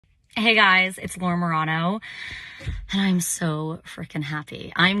Hey guys, it's Laura Marano, and I'm so freaking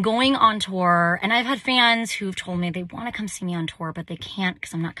happy. I'm going on tour, and I've had fans who've told me they want to come see me on tour, but they can't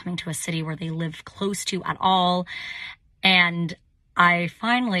because I'm not coming to a city where they live close to at all. And I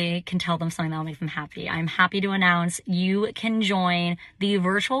finally can tell them something that will make them happy. I'm happy to announce you can join the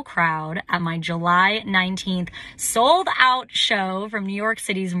virtual crowd at my July 19th sold out show from New York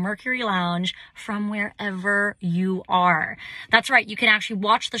City's Mercury Lounge from wherever you are. That's right. You can actually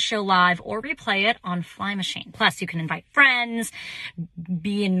watch the show live or replay it on Fly Machine. Plus, you can invite friends,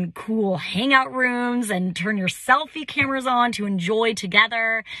 be in cool hangout rooms, and turn your selfie cameras on to enjoy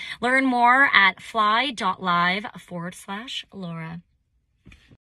together. Learn more at fly.live/Laura.